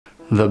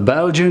The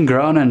Belgian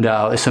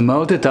Groenendael is a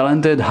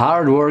multi-talented,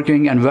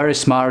 hard-working and very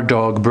smart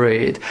dog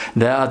breed.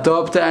 There are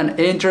top 10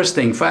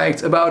 interesting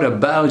facts about a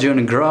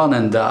Belgian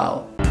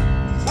Groenendael.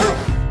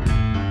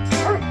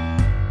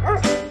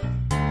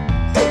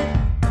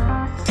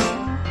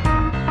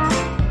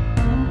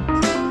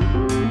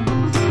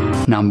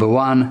 Number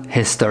 1.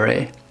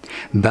 History.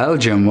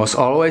 Belgium was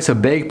always a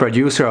big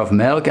producer of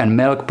milk and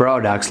milk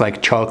products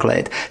like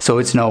chocolate, so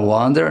it's no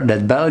wonder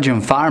that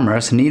Belgian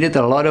farmers needed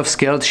a lot of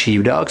skilled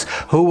sheepdogs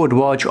who would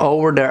watch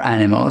over their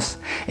animals.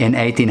 In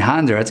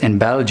 1800s in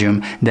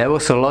Belgium there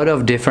was a lot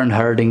of different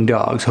herding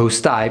dogs whose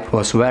type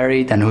was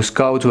varied and whose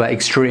coats were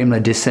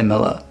extremely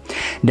dissimilar.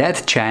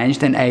 That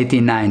changed in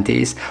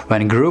 1890s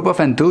when a group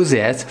of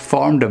enthusiasts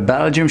formed the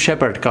Belgian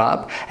Shepherd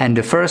Club and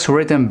the first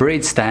written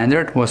breed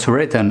standard was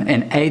written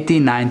in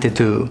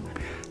 1892.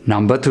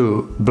 Number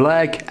 2.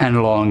 Black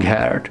and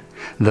long-haired.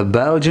 The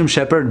Belgian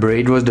Shepherd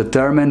breed was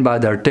determined by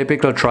their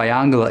typical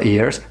triangular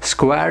ears,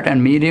 squared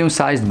and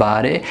medium-sized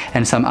body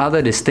and some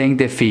other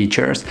distinctive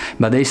features,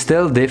 but they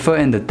still differ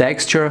in the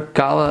texture,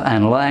 color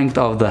and length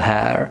of the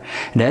hair.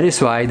 That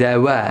is why there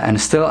were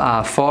and still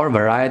are 4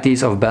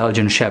 varieties of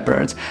Belgian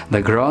Shepherds: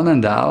 the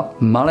Groenendael,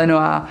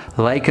 Malinois,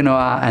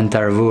 Lakenois and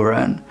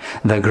Tervuren.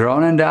 The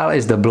Groenendael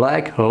is the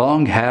black,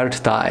 long-haired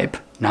type.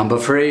 Number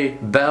 3.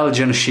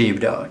 Belgian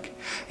Sheepdog.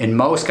 In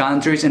most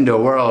countries in the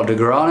world, the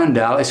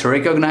Groenendael is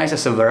recognized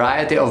as a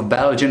variety of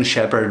Belgian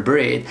Shepherd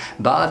breed,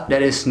 but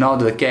that is not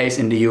the case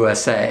in the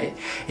USA.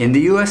 In the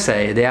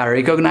USA, they are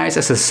recognized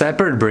as a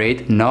separate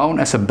breed known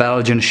as a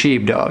Belgian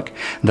Sheepdog.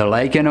 The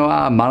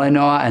Lakenois,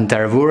 Malinois and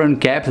Tervuren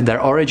kept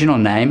their original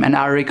name and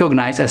are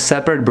recognized as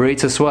separate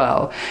breeds as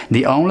well.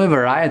 The only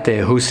variety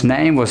whose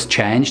name was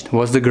changed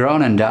was the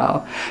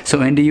Groenendael.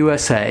 So in the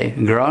USA,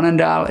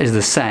 Groenendael is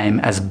the same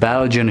as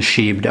Belgian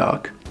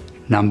Sheepdog.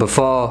 Number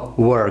 4.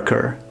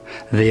 Worker.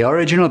 The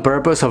original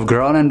purpose of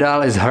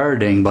Groenendael is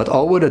herding, but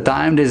over the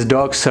time this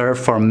dog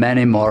served for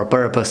many more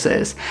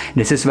purposes.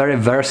 This is very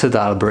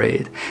versatile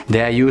breed.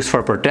 They are used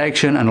for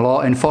protection and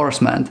law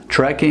enforcement,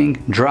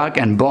 tracking, drug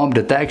and bomb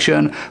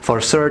detection, for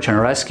search and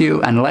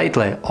rescue, and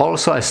lately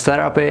also as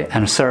therapy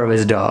and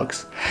service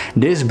dogs.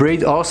 This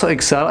breed also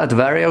excel at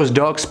various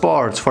dog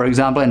sports, for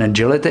example in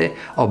agility,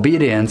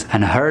 obedience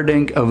and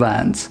herding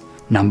events.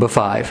 Number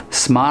 5.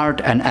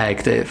 Smart and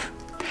active.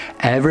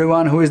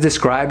 Everyone who is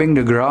describing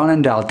the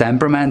Groenendael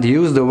temperament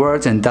use the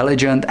words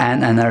intelligent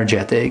and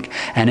energetic.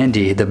 And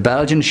indeed, the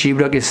Belgian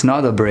Sheepdog is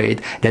not a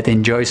breed that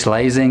enjoys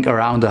lazing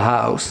around the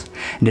house.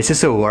 This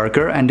is a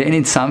worker and they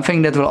need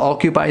something that will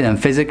occupy them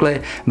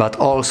physically but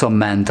also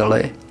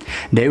mentally.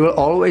 They will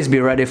always be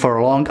ready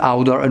for long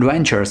outdoor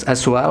adventures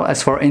as well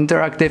as for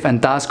interactive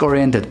and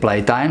task-oriented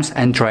playtimes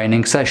and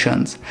training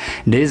sessions.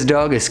 This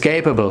dog is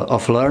capable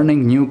of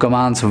learning new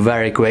commands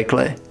very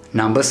quickly.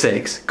 Number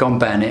 6.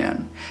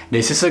 Companion.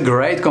 This is a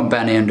great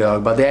companion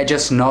dog, but they are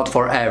just not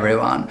for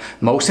everyone.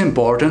 Most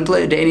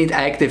importantly, they need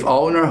active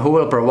owner who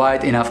will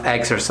provide enough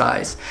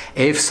exercise.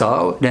 If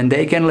so, then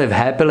they can live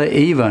happily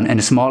even in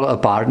smaller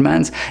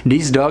apartments.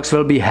 These dogs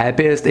will be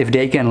happiest if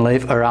they can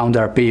live around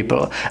their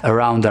people,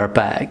 around their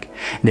pack.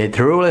 They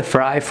truly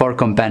thrive for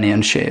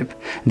companionship.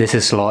 This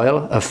is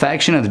loyal,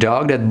 affectionate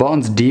dog that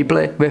bonds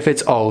deeply with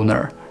its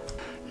owner.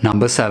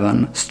 Number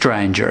 7.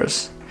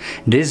 Strangers.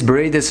 This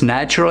breed is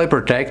naturally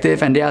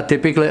protective and they are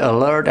typically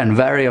alert and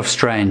wary of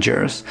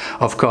strangers.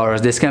 Of course,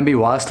 this can be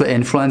vastly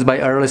influenced by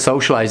early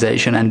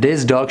socialization and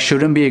this dog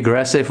shouldn't be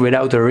aggressive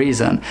without a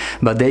reason,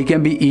 but they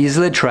can be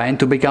easily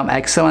trained to become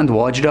excellent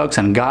watchdogs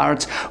and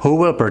guards who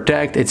will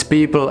protect its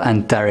people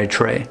and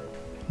territory.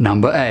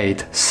 Number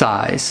 8.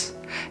 Size.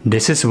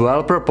 This is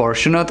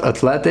well-proportionate,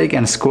 athletic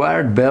and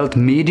square-built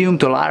medium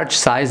to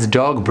large-sized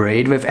dog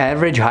breed with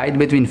average height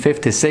between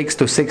 56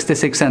 to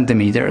 66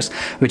 cm,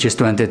 which is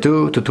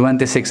 22 to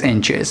 26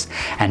 inches,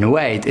 and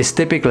weight is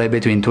typically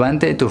between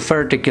 20 to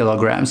 30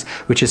 kg,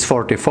 which is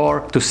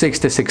 44 to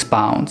 66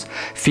 pounds.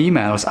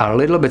 Females are a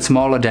little bit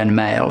smaller than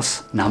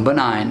males. Number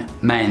 9.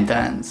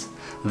 Maintenance.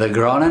 The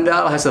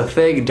Groenendael has a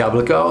thick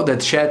double coat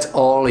that sheds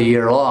all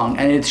year long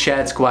and it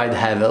sheds quite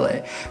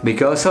heavily.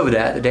 Because of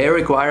that, they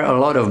require a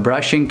lot of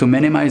brushing to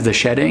minimize the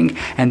shedding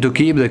and to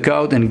keep the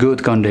coat in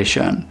good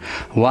condition.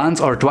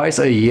 Once or twice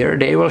a year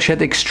they will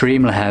shed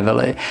extremely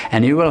heavily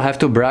and you will have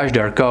to brush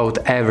their coat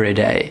every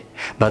day.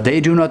 But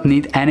they do not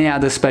need any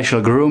other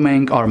special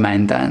grooming or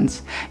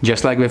maintenance.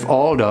 Just like with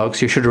all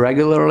dogs, you should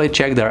regularly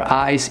check their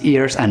eyes,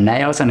 ears and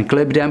nails and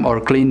clip them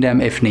or clean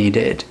them if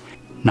needed.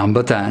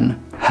 Number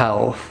 10.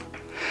 Health.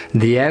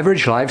 The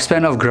average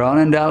lifespan of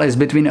Groenendael is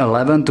between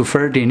 11 to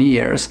 13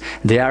 years.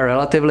 They are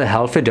relatively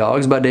healthy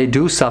dogs, but they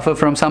do suffer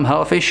from some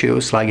health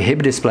issues like hip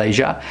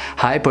dysplasia,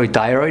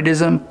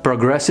 hypothyroidism,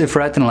 progressive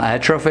retinal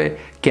atrophy,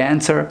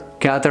 cancer,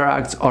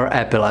 cataracts or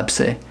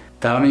epilepsy.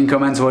 Tell me in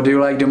comments what do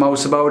you like the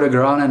most about the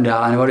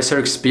Groenendael and what is your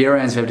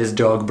experience with this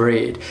dog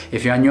breed.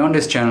 If you are new on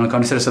this channel,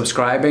 consider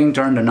subscribing,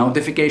 turn the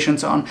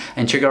notifications on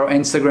and check our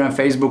Instagram,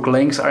 Facebook,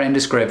 links are in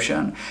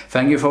description.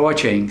 Thank you for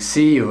watching,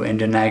 see you in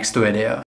the next video.